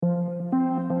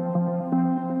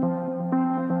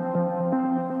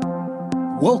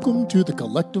Welcome to the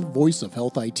Collective Voice of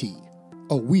Health IT,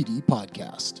 a WEDI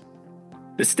podcast.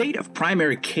 The state of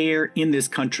primary care in this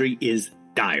country is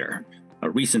dire. A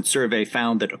recent survey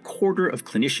found that a quarter of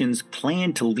clinicians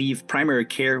plan to leave primary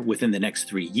care within the next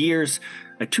 3 years.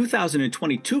 A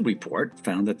 2022 report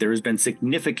found that there has been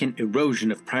significant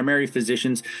erosion of primary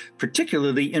physicians,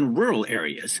 particularly in rural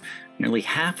areas. Nearly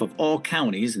half of all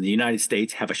counties in the United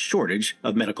States have a shortage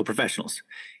of medical professionals.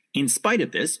 In spite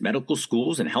of this, medical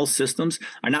schools and health systems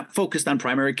are not focused on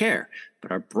primary care, but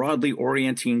are broadly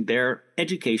orienting their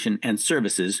education and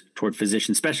services toward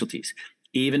physician specialties.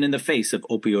 Even in the face of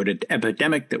opioid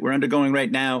epidemic that we're undergoing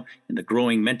right now and the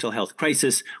growing mental health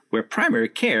crisis, where primary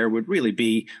care would really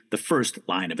be the first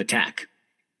line of attack.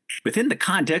 Within the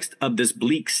context of this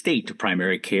bleak state of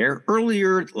primary care,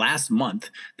 earlier last month,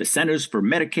 the Centers for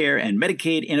Medicare and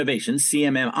Medicaid Innovation,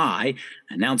 CMMI,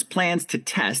 announced plans to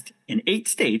test in 8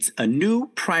 states a new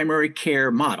primary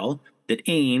care model that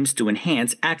aims to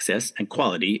enhance access and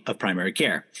quality of primary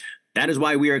care. That is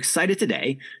why we are excited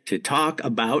today to talk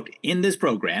about, in this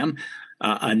program,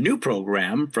 a new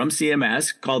program from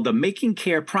CMS called the Making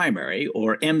Care Primary,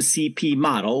 or MCP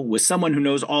model, with someone who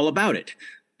knows all about it.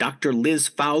 Dr. Liz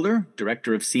Fowler,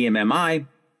 Director of CMMI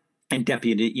and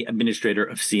Deputy Administrator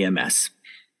of CMS.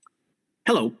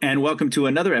 Hello, and welcome to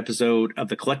another episode of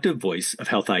the Collective Voice of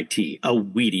Health IT, a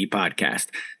WEDI podcast.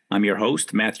 I'm your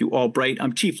host, Matthew Albright.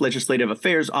 I'm Chief Legislative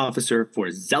Affairs Officer for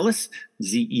ZELIS,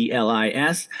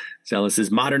 Z-E-L-I-S. ZELIS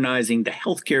is modernizing the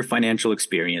healthcare financial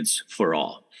experience for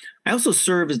all. I also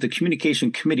serve as the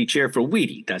Communication Committee Chair for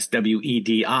WEDI, that's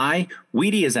W-E-D-I.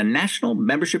 WEDI is a national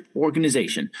membership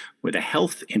organization where the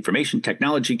health information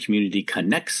technology community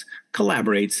connects,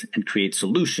 collaborates, and creates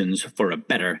solutions for a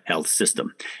better health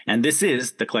system. And this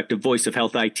is the Collective Voice of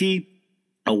Health IT,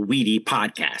 a WEDI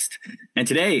podcast. And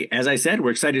today, as I said,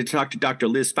 we're excited to talk to Dr.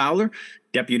 Liz Fowler,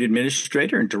 Deputy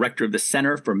Administrator and Director of the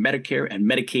Center for Medicare and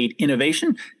Medicaid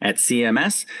Innovation at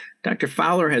CMS. Dr.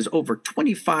 Fowler has over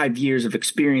 25 years of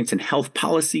experience in health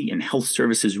policy and health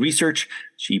services research.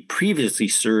 She previously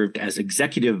served as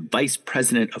Executive Vice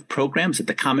President of Programs at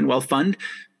the Commonwealth Fund.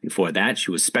 Before that,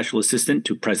 she was Special Assistant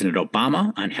to President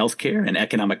Obama on healthcare and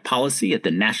economic policy at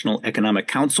the National Economic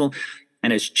Council.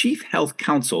 And as Chief Health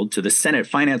Counsel to the Senate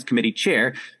Finance Committee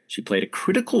Chair, she played a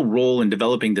critical role in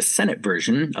developing the Senate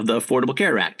version of the Affordable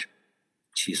Care Act.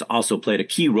 She's also played a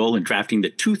key role in drafting the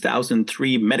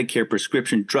 2003 Medicare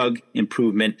Prescription Drug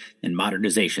Improvement and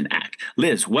Modernization Act.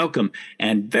 Liz, welcome,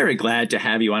 and very glad to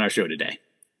have you on our show today.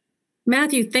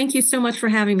 Matthew, thank you so much for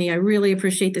having me. I really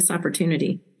appreciate this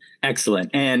opportunity. Excellent.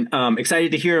 And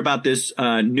excited to hear about this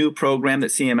new program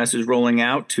that CMS is rolling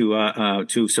out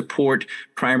to support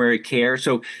primary care.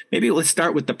 So maybe let's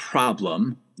start with the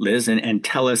problem, Liz, and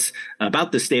tell us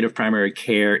about the state of primary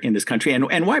care in this country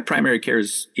and why primary care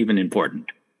is even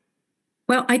important.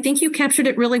 Well, I think you captured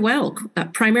it really well.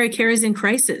 Primary care is in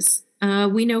crisis.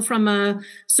 We know from a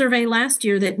survey last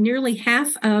year that nearly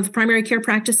half of primary care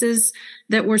practices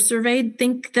that were surveyed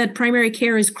think that primary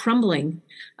care is crumbling.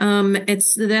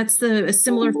 That's a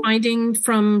similar finding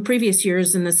from previous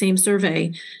years in the same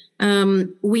survey.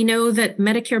 We know that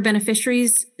Medicare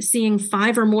beneficiaries seeing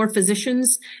 5 or more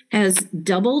physicians has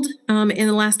doubled in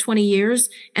the last 20 years,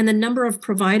 and the number of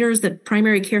providers that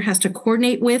primary care has to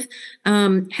coordinate with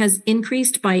has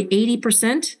increased by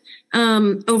 80%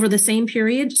 over the same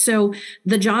period. So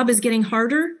the job is getting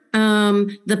harder.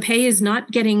 The pay is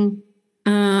not getting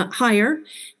higher.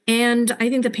 And I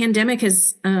think the pandemic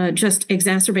has just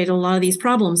exacerbated a lot of these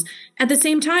problems. At the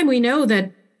same time, we know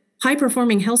that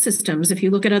high-performing health systems, if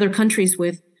you look at other countries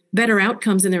with better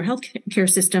outcomes in their healthcare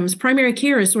systems, primary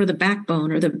care is sort of the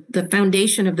backbone or the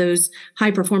foundation of those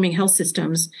high-performing health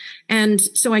systems. And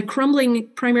so a crumbling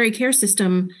primary care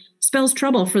system spells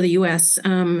trouble for the U.S.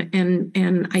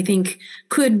 And I think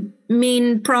could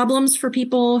mean problems for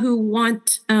people who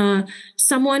want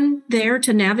someone there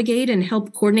to navigate and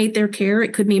help coordinate their care.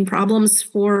 It could mean problems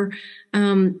for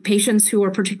patients who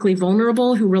are particularly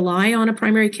vulnerable, who rely on a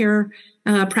primary care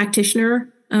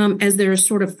practitioner as their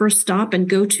sort of first stop and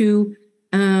go-to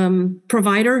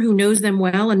provider who knows them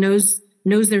well and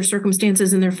knows their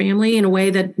circumstances and their family in a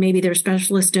way that maybe their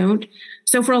specialists don't.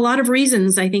 So for a lot of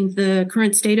reasons, I think the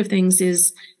current state of things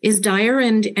is dire.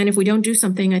 And if we don't do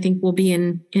something, I think we'll be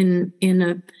in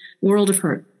a world of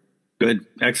hurt. Good.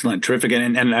 Excellent. Terrific.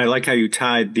 And I like how you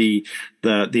tied the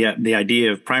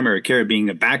idea of primary care being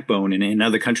a backbone. And in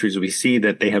other countries, we see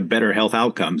that they have better health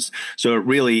outcomes. So it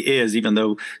really is, even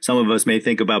though some of us may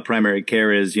think about primary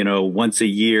care as, once a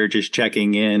year, just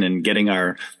checking in and getting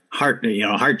our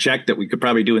heart check that we could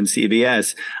probably do in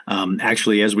CVS.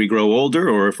 Actually, as we grow older,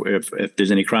 or if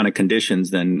there's any chronic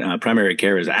conditions, then primary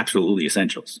care is absolutely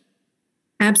essentials.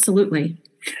 Absolutely.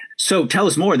 So tell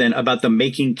us more then about the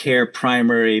Making Care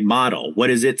Primary model. What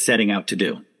is it setting out to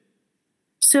do?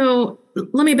 So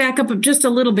let me back up just a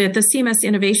little bit. The CMS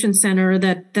Innovation Center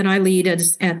that I lead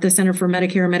at the Center for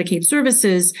Medicare and Medicaid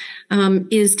Services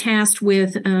is tasked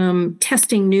with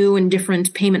testing new and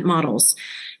different payment models.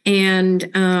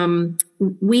 And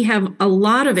we have a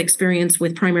lot of experience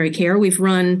with primary care. We've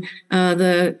run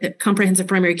the comprehensive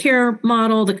primary care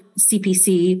model, the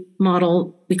CPC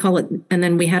model, we call it, and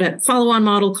then we had a follow-on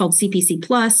model called CPC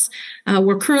Plus.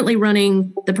 We're currently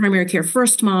running the primary care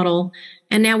first model.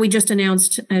 And now we just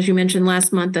announced, as you mentioned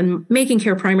last month, the Making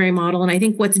Care Primary model. And I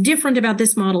think what's different about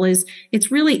this model is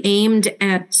it's really aimed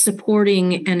at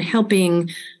supporting and helping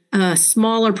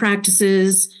smaller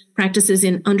practices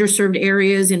in underserved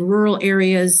areas, in rural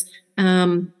areas.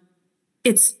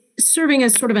 It's serving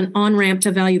as sort of an on-ramp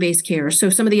to value-based care. So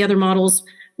some of the other models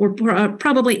were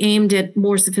probably aimed at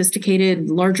more sophisticated,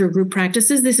 larger group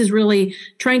practices. This is really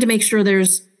trying to make sure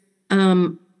there's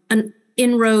an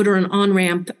inroad or an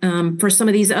on-ramp for some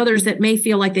of these others that may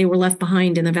feel like they were left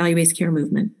behind in the value-based care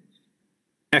movement.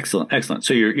 Excellent.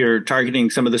 So you're targeting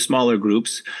some of the smaller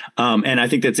groups, and I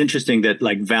think that's interesting that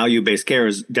like value-based care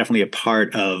is definitely a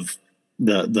part of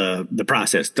the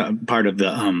process, part of the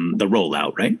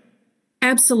rollout, right?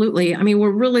 Absolutely. I mean,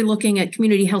 we're really looking at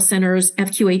community health centers,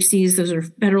 FQHCs. Those are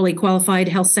federally qualified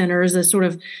health centers, as sort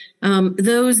of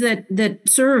those that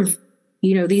serve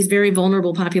these very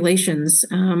vulnerable populations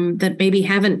that maybe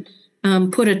haven't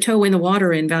put a toe in the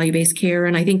water in value-based care.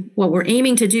 And I think what we're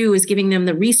aiming to do is giving them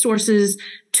the resources,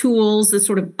 tools, the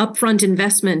sort of upfront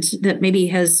investment that maybe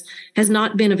has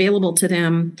not been available to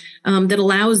them, that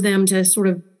allows them to sort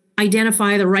of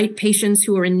identify the right patients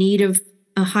who are in need of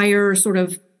a higher sort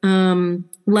of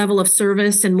level of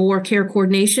service and more care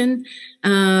coordination,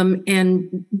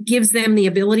 and gives them the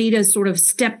ability to sort of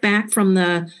step back from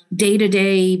the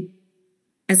day-to-day,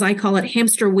 as I call it,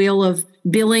 hamster wheel of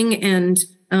billing and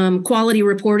quality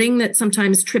reporting that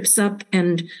sometimes trips up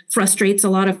and frustrates a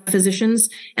lot of physicians,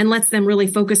 and lets them really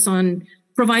focus on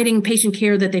providing patient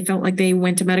care that they felt like they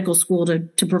went to medical school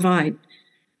to provide.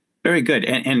 Very good.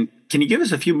 And can you give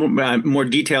us a few more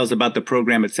details about the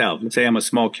program itself? Let's say I'm a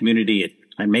small community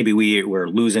and maybe we're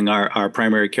losing our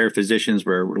primary care physicians.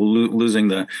 We're losing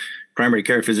the primary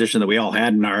care physician that we all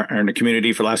had in the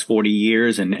community for the last 40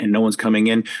 years, and no one's coming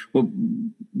in. Well,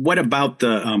 what about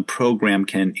the program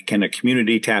can a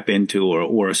community tap into,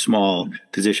 or a small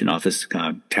physician office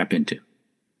tap into?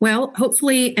 Well,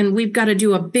 hopefully, and we've got to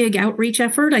do a big outreach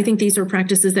effort. I think these are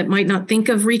practices that might not think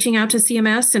of reaching out to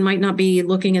CMS and might not be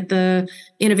looking at the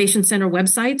Innovation Center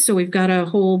website. So we've got a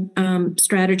whole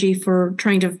strategy for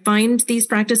trying to find these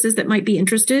practices that might be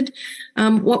interested.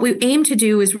 What we aim to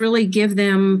do is really give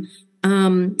them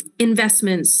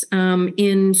investments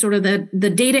in sort of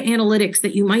the data analytics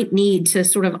that you might need to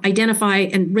sort of identify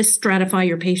and risk stratify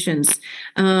your patients,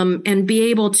 and be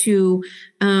able to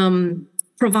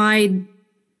provide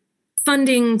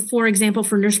funding, for example,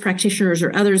 for nurse practitioners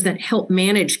or others that help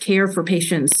manage care for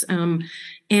patients,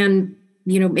 and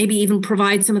maybe even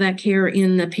provide some of that care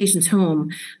in the patient's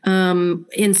home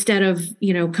instead of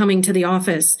coming to the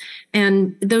office.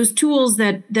 And those tools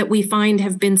that we find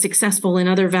have been successful in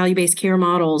other value-based care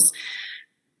models.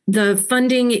 The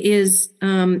funding is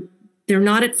they're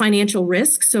not at financial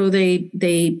risk, so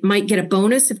they might get a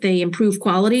bonus if they improve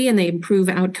quality and they improve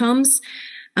outcomes.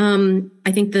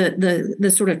 I think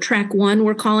the sort of track one,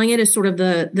 we're calling it, is sort of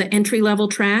the entry level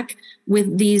track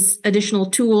with these additional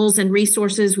tools and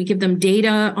resources. We give them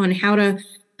data on how to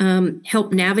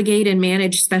help navigate and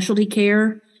manage specialty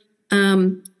care.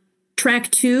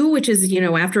 Track two, which is,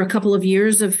 after a couple of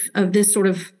years of this sort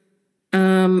of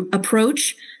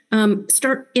approach,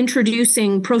 start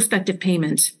introducing prospective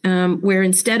payment, where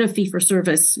instead of fee for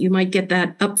service, you might get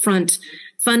that upfront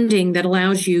funding that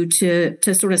allows you to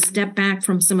sort of step back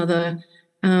from some of the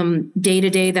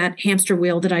day-to-day, that hamster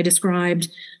wheel that I described,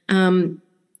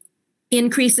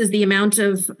 increases the amount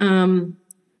of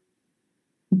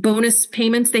bonus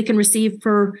payments they can receive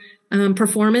for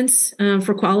performance,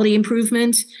 for quality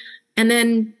improvement. And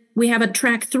then we have a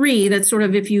track three that's sort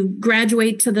of, if you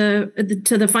graduate to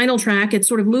the final track, it's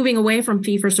sort of moving away from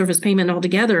fee for service payment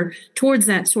altogether towards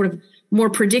that sort of more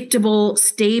predictable,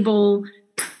 stable,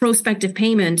 prospective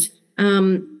payment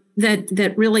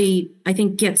that really, I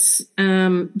think, gets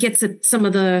at some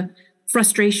of the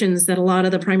frustrations that a lot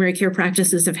of the primary care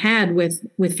practices have had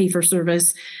with fee for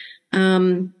service,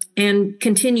 and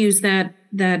continues that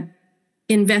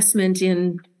investment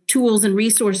in tools and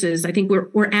resources. I think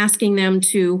we're asking them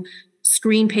to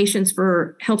screen patients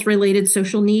for health-related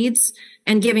social needs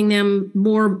and giving them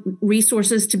more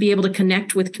resources to be able to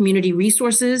connect with community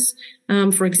resources.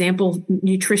 For example,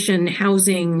 nutrition,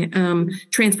 housing,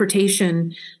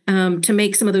 transportation, to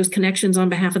make some of those connections on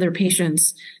behalf of their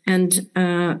patients. And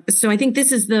so I think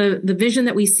this is the vision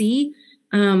that we see.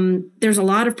 There's a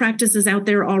lot of practices out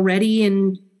there already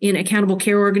in accountable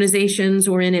care organizations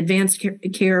or in advanced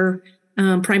care,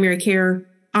 primary care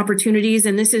opportunities.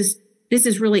 And this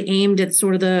is really aimed at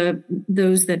sort of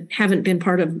those that haven't been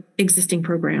part of existing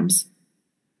programs.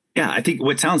 Yeah, I think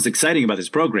what sounds exciting about this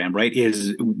program, right,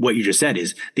 is what you just said,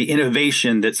 is the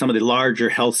innovation that some of the larger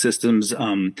health systems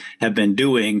have been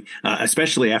doing,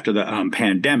 especially after the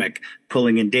pandemic,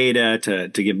 pulling in data to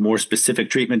give more specific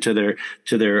treatment to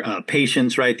their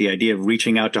patients, right? The idea of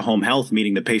reaching out to home health,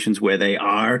 meeting the patients where they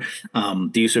are, the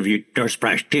use of your nurse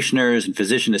practitioners and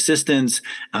physician assistants,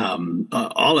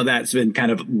 all of that's been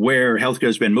kind of where healthcare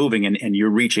has been moving, and you're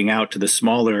reaching out to the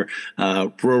smaller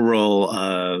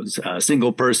rural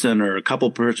single person or a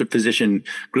couple person physician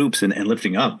groups and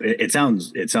lifting up. It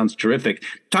sounds terrific.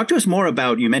 Talk to us more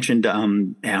about, you mentioned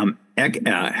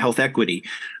health equity.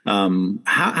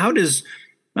 How does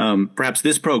perhaps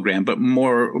this program, but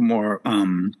more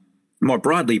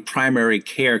broadly, primary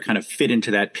care kind of fit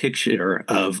into that picture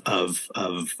of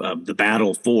the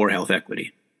battle for health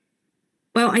equity?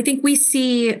 Well, I think we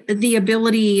see the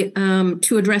ability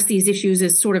to address these issues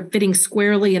as sort of fitting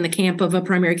squarely in the camp of a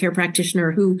primary care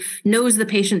practitioner who knows the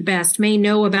patient best, may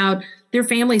know about their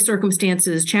family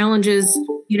circumstances, challenges,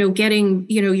 getting,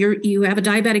 you have a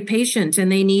diabetic patient and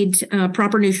they need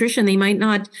proper nutrition. They might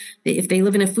not, if they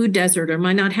live in a food desert, or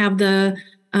might not have the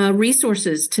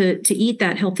resources to eat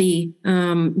that healthy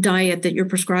diet that you're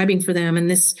prescribing for them. And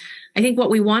this, I think what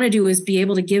we want to do is be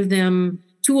able to give them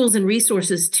tools and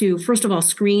resources to, first of all,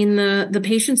 screen the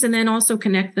patients, and then also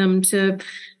connect them to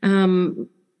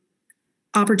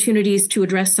opportunities to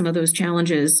address some of those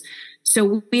challenges.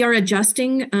 So we are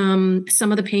adjusting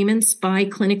some of the payments by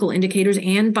clinical indicators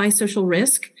and by social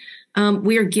risk.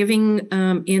 We are giving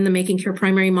in the Making Care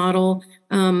Primary model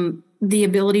the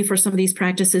ability for some of these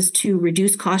practices to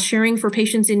reduce cost sharing for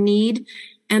patients in need.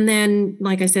 And then,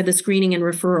 like I said, the screening and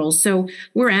referrals. So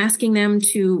we're asking them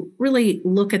to really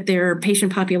look at their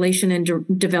patient population and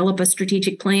develop a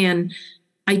strategic plan,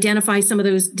 identify some of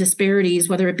those disparities,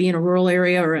 whether it be in a rural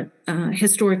area or a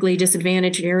historically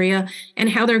disadvantaged area, and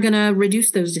how they're going to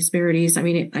reduce those disparities. I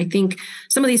mean, I think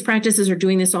some of these practices are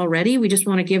doing this already. We just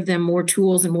want to give them more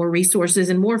tools and more resources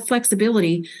and more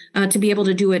flexibility to be able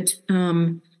to do it,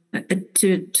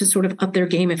 to sort of up their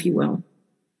game, if you will.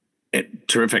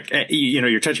 Terrific.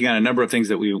 You're touching on a number of things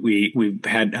that we've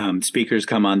had speakers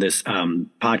come on this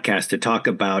podcast to talk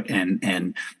about,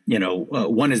 and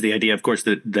one is the idea, of course,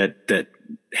 that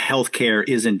healthcare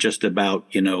isn't just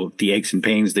about the aches and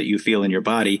pains that you feel in your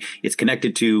body. It's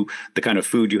connected to the kind of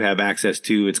food you have access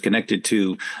to. It's connected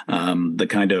to the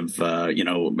kind of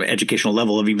educational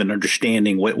level of even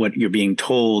understanding what you're being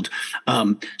told.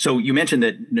 So you mentioned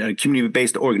that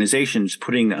community-based organizations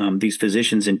putting these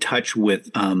physicians in touch with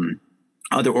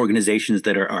other organizations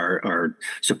that are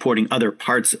supporting other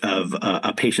parts of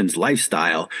a patient's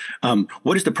lifestyle.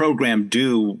 What does the program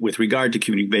do with regard to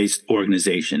community-based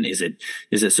organization? Is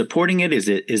it supporting it? Is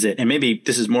it? And maybe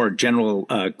this is more a general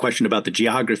question about the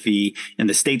geography and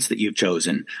the states that you've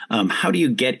chosen. How do you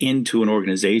get into an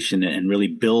organization and really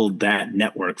build that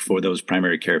network for those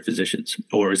primary care physicians?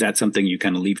 Or is that something you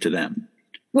kind of leave to them?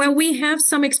 Well, we have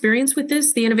some experience with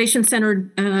this. The Innovation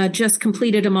Center just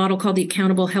completed a model called the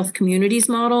Accountable Health Communities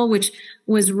model, which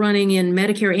was running in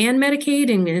Medicare and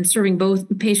Medicaid and serving both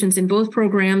patients in both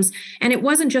programs. And it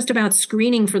wasn't just about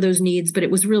screening for those needs, but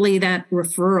it was really that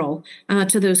referral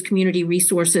to those community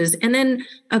resources. And then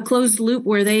a closed loop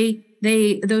where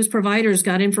those providers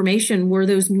got information. Were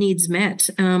those needs met?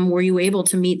 Were you able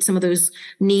to meet some of those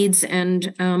needs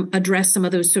and address some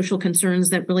of those social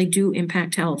concerns that really do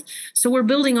impact health? So we're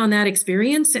building on that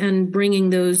experience and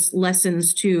bringing those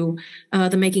lessons to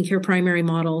the Making Care Primary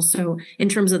model. So in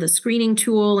terms of the screening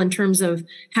tool, in terms of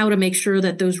how to make sure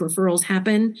that those referrals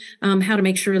happen, how to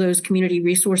make sure those community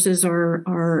resources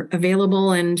are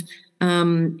available and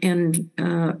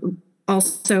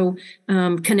also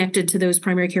connected to those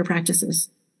primary care practices.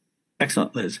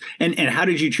 Excellent, Liz. And how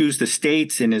did you choose the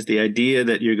states? And is the idea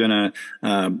that you're going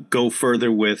to go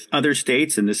further with other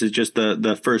states? And this is just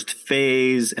the first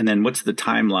phase. And then what's the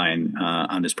timeline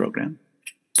on this program?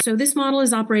 So this model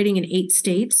is operating in 8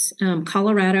 states: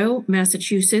 Colorado,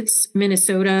 Massachusetts,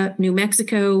 Minnesota, New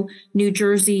Mexico, New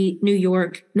Jersey, New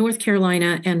York, North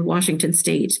Carolina, and Washington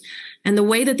State. And the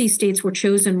way that these states were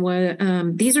chosen was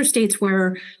these are states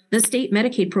where the state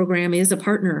Medicaid program is a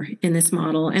partner in this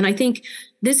model. And I think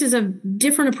this is a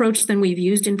different approach than we've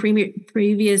used in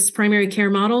previous primary care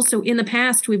models. So in the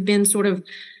past, we've been sort of,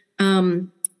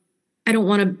 I don't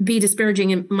want to be disparaging,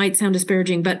 it might sound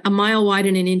disparaging, but a mile wide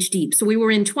and an inch deep. So we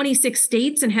were in 26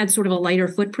 states and had sort of a lighter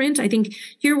footprint. I think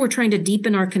here we're trying to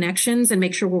deepen our connections and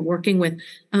make sure we're working with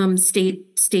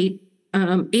state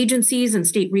agencies and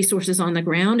state resources on the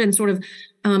ground and sort of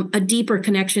a deeper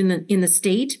connection in the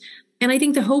state. And I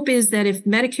think the hope is that if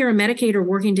Medicare and Medicaid are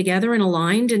working together and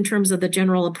aligned in terms of the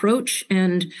general approach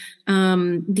and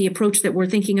the approach that we're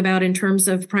thinking about in terms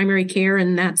of primary care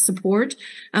and that support,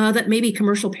 that maybe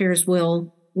commercial payers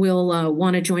will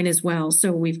want to join as well.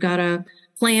 So we've got a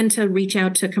plan to reach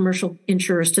out to commercial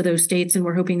insurers to those states, and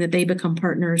we're hoping that they become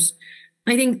partners.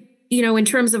 I think, in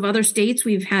terms of other states,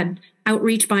 we've had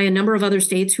outreach by a number of other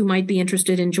states who might be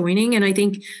interested in joining. And I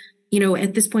think,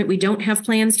 at this point, we don't have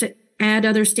plans to add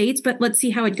other states, but let's see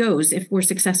how it goes. If we're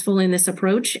successful in this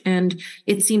approach and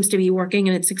it seems to be working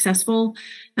and it's successful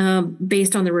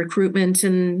based on the recruitment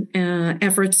and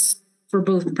efforts for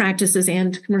both practices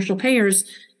and commercial payers,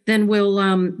 then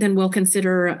we'll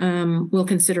consider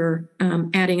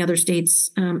adding other states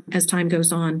as time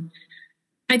goes on.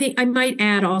 I think I might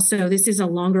add also, this is a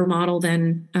longer model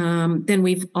than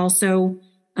we've also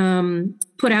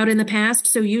put out in the past.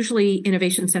 So usually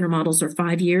innovation center models are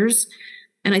 5 years.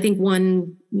 And I think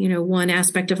one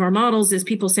aspect of our models is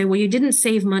people say, well, you didn't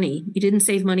save money. You didn't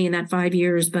save money in that 5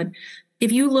 years. But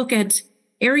if you look at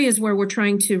areas where we're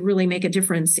trying to really make a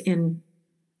difference in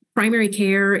primary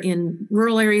care, in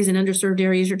rural areas and underserved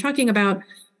areas, you're talking about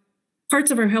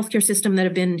parts of our healthcare system that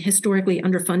have been historically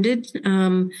underfunded.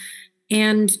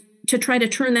 And to try to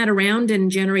turn that around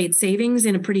and generate savings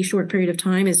in a pretty short period of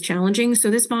time is challenging. So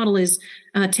this model is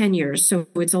 10 years. So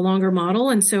it's a longer model.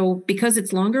 And so because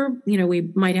it's longer,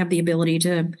 we might have the ability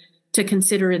to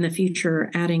consider in the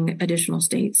future adding additional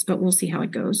states, but we'll see how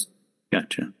it goes.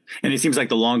 Gotcha. And it seems like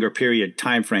the longer period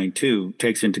time frame, too,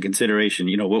 takes into consideration,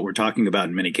 what we're talking about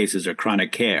in many cases are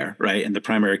chronic care, right? And the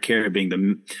primary care being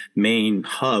the main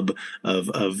hub of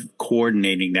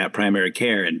coordinating that primary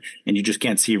care. And you just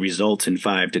can't see results in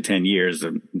 5 to 10 years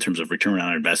in terms of return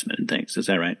on investment and things. Is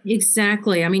that right?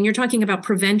 Exactly. I mean, you're talking about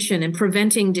prevention and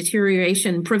preventing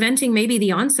deterioration, preventing maybe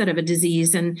the onset of a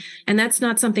disease. And that's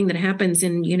not something that happens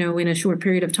in a short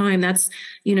period of time. That's,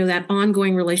 that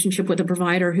ongoing relationship with the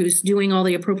provider who's doing all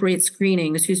the appropriate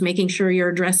screenings, who's making sure you're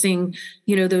addressing,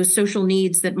 those social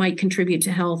needs that might contribute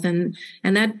to health. And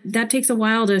that takes a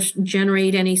while to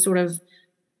generate any sort of,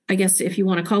 I guess, if you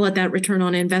want to call it that, return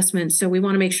on investment. So we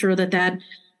want to make sure that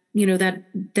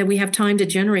we have time to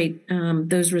generate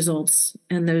those results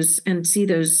and see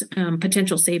those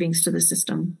potential savings to the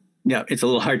system. Yeah, it's a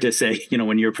little hard to say,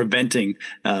 when you're preventing,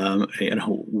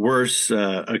 worse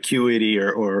acuity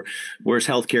or worse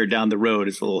healthcare down the road.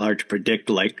 It's a little hard to predict,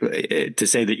 to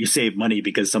say that you save money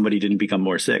because somebody didn't become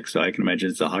more sick. So I can imagine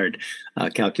it's a hard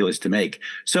calculus to make.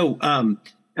 So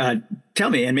tell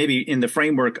me, and maybe in the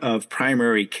framework of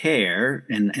primary care,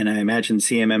 and I imagine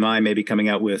CMMI may be coming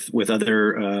out with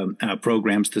other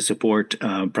programs to support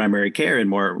primary care and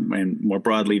more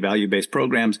broadly value-based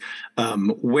programs.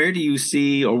 Where do you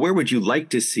see, or where would you like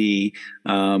to see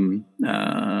the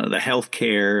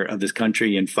healthcare of this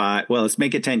country in 5? Well, let's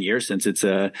make it 10 years since that's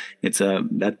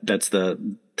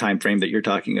the time frame that you're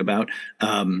talking about.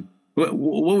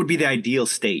 What would be the ideal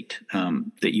state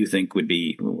that you think would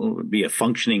be a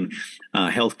functioning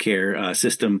healthcare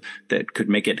system that could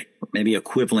make it maybe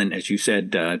equivalent, as you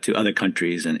said, to other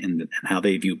countries and how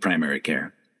they view primary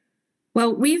care?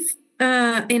 Well, we've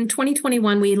in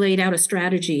 2021, we laid out a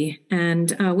strategy,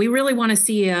 and we really want to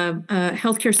see a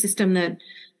healthcare system that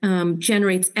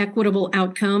generates equitable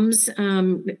outcomes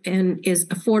and is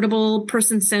affordable,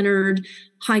 person-centered,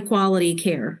 high-quality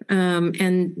care.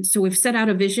 And so we've set out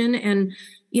a vision. And,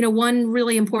 one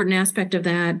really important aspect of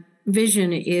that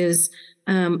vision is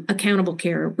accountable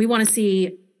care. We want to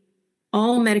see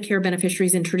all Medicare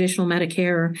beneficiaries in traditional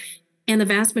Medicare and the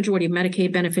vast majority of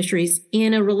Medicaid beneficiaries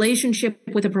in a relationship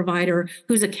with a provider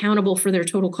who's accountable for their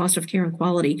total cost of care and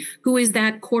quality, who is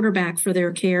that quarterback for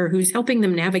their care, who's helping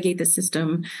them navigate the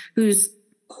system, who's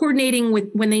coordinating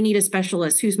with when they need a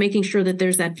specialist, who's making sure that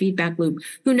there's that feedback loop,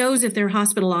 who knows if they're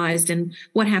hospitalized and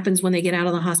what happens when they get out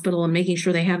of the hospital, and making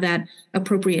sure they have that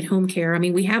appropriate home care. I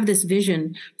mean, we have this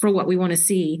vision for what we want to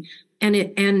see. And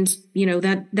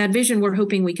that vision we're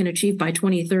hoping we can achieve by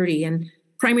 2030. And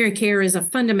primary care is a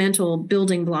fundamental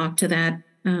building block to that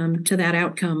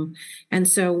outcome. And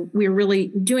so we're really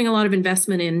doing a lot of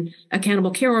investment in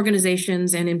accountable care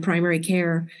organizations and in primary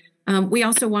care. We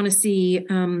also want to see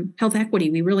health equity.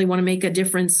 We really want to make a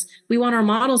difference. We want our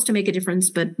models to make a difference,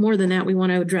 but more than that, we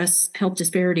want to address health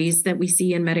disparities that we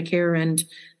see in Medicare and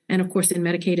of course in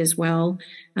Medicaid as well.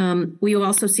 We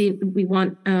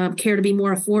want care to be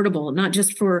more affordable, not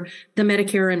just for the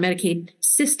Medicare and Medicaid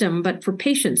system, but for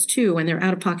patients too, and their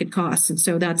out-of-pocket costs. And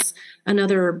so that's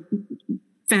another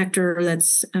factor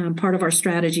that's part of our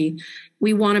strategy.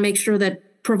 We want to make sure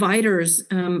that providers,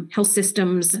 health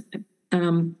systems,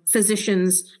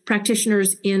 physicians,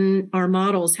 practitioners in our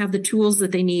models have the tools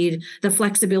that they need, the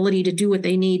flexibility to do what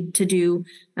they need to do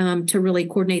to really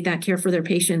coordinate that care for their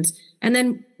patients. And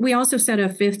then we also set a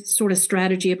fifth sort of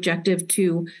strategy objective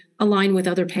to align with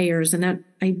other payers. And that,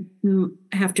 I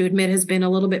have to admit, has been a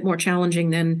little bit more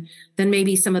challenging than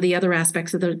maybe some of the other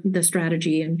aspects of the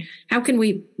strategy. And how can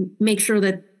we make sure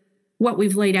that what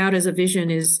we've laid out as a vision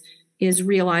is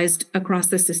realized across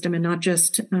the system and not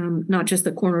just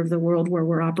the corner of the world where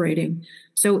we're operating.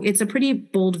 So it's a pretty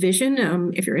bold vision.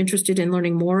 If you're interested in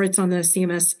learning more, it's on the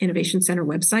CMS Innovation Center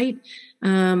website.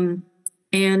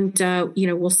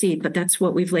 We'll see, but that's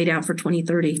what we've laid out for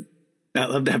 2030. I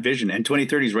love that vision, and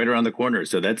 2030 is right around the corner.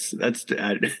 So that's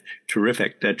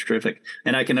terrific. That's terrific,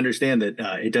 and I can understand that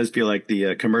it does feel like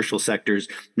the commercial sector's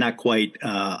not quite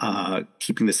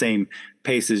keeping the same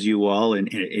pace as you all, and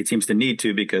it seems to need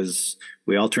to, because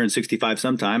we all turn 65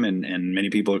 sometime, and many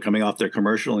people are coming off their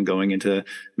commercial and going into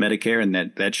Medicare, and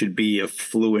that should be a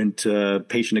fluent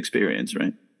patient experience,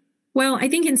 right? Well, I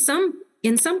think in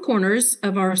some corners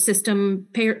of our system,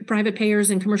 private payers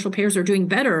and commercial payers are doing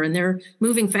better, and they're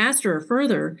moving faster or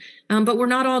further. But we're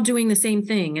not all doing the same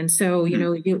thing. And so,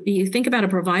 you think about a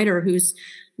provider who's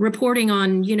reporting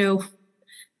on,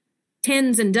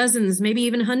 tens and dozens, maybe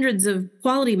even hundreds of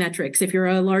quality metrics if you're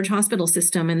a large hospital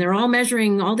system, and they're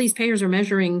all these payers are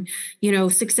measuring,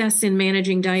 success in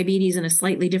managing diabetes in a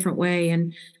slightly different way.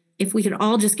 And if we could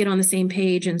all just get on the same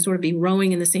page and sort of be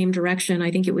rowing in the same direction,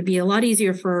 I think it would be a lot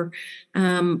easier for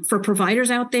providers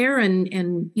out there,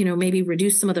 and maybe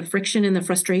reduce some of the friction and the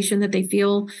frustration that they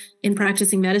feel in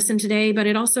practicing medicine today. But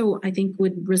it also, I think,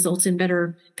 would result in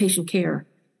better patient care.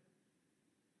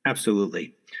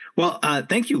 Absolutely. Well,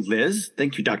 thank you, Liz.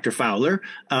 Thank you, Dr. Fowler,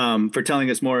 for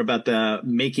telling us more about the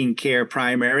Making Care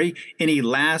Primary. Any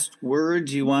last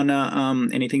words you want to,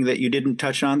 anything that you didn't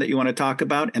touch on that you want to talk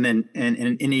about? And then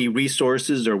and any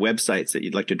resources or websites that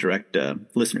you'd like to direct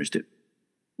listeners to?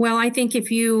 Well, I think if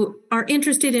you are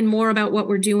interested in more about what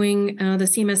we're doing, the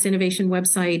CMS Innovation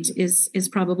website is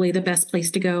probably the best place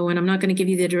to go. And I'm not going to give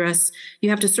you the address. You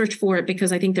have to search for it,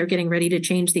 because I think they're getting ready to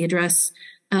change the address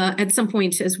at some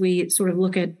point as we sort of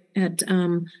look at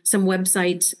some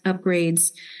website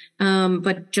upgrades.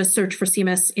 But just search for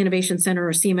CMS Innovation Center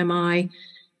or CMMI.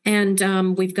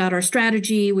 And we've got our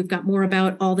strategy. We've got more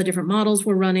about all the different models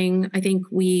we're running. I think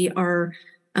we are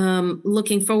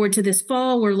looking forward to this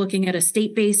fall. We're looking at a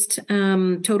state-based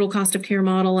total cost of care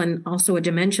model, and also a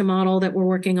dementia model that we're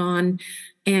working on,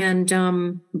 and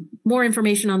more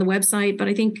information on the website. But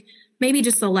I think maybe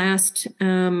just the last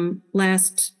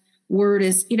word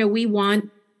is, we want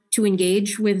to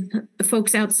engage with the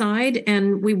folks outside,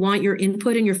 and we want your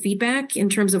input and your feedback in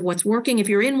terms of what's working. If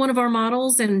you're in one of our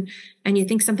models and you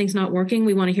think something's not working,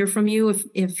 we want to hear from you.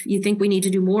 If you think we need to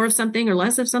do more of something or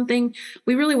less of something,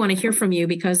 we really want to hear from you,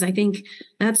 because I think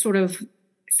that sort of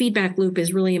feedback loop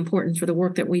is really important for the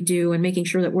work that we do, and making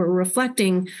sure that we're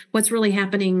reflecting what's really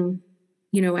happening,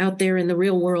 out there in the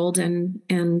real world,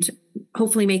 and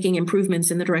hopefully making improvements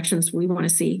in the directions we want to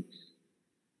see.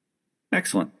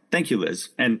 Excellent. Thank you, Liz.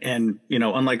 And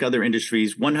unlike other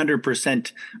industries,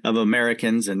 100% of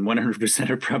Americans and 100%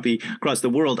 of probably across the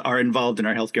world are involved in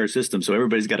our healthcare system. So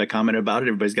everybody's got a comment about it.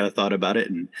 Everybody's got a thought about it.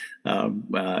 And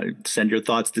send your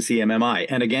thoughts to CMMI.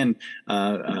 And again,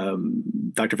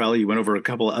 Dr. Fowler, you went over a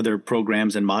couple of other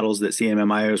programs and models that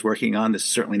CMMI is working on. This is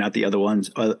certainly not the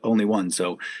only one.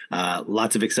 So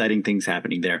lots of exciting things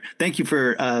happening there. Thank you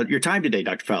for your time today,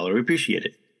 Dr. Fowler. We appreciate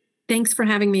it. Thanks for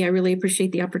having me. I really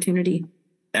appreciate the opportunity.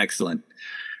 Excellent.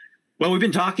 Well, we've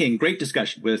been talking, great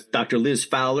discussion with Dr. Liz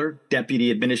Fowler, Deputy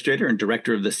Administrator and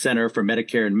Director of the Center for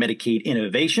Medicare and Medicaid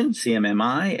Innovation,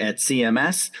 CMMI, at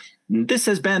CMS. This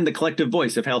has been the collective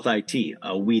voice of Health IT,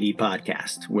 a WEDI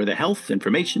podcast, where the health,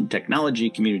 information, technology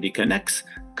community connects,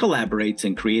 collaborates,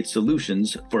 and creates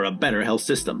solutions for a better health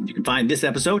system. You can find this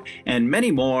episode and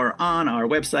many more on our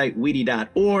website,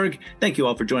 wedi.org. Thank you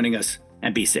all for joining us,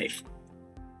 and be safe.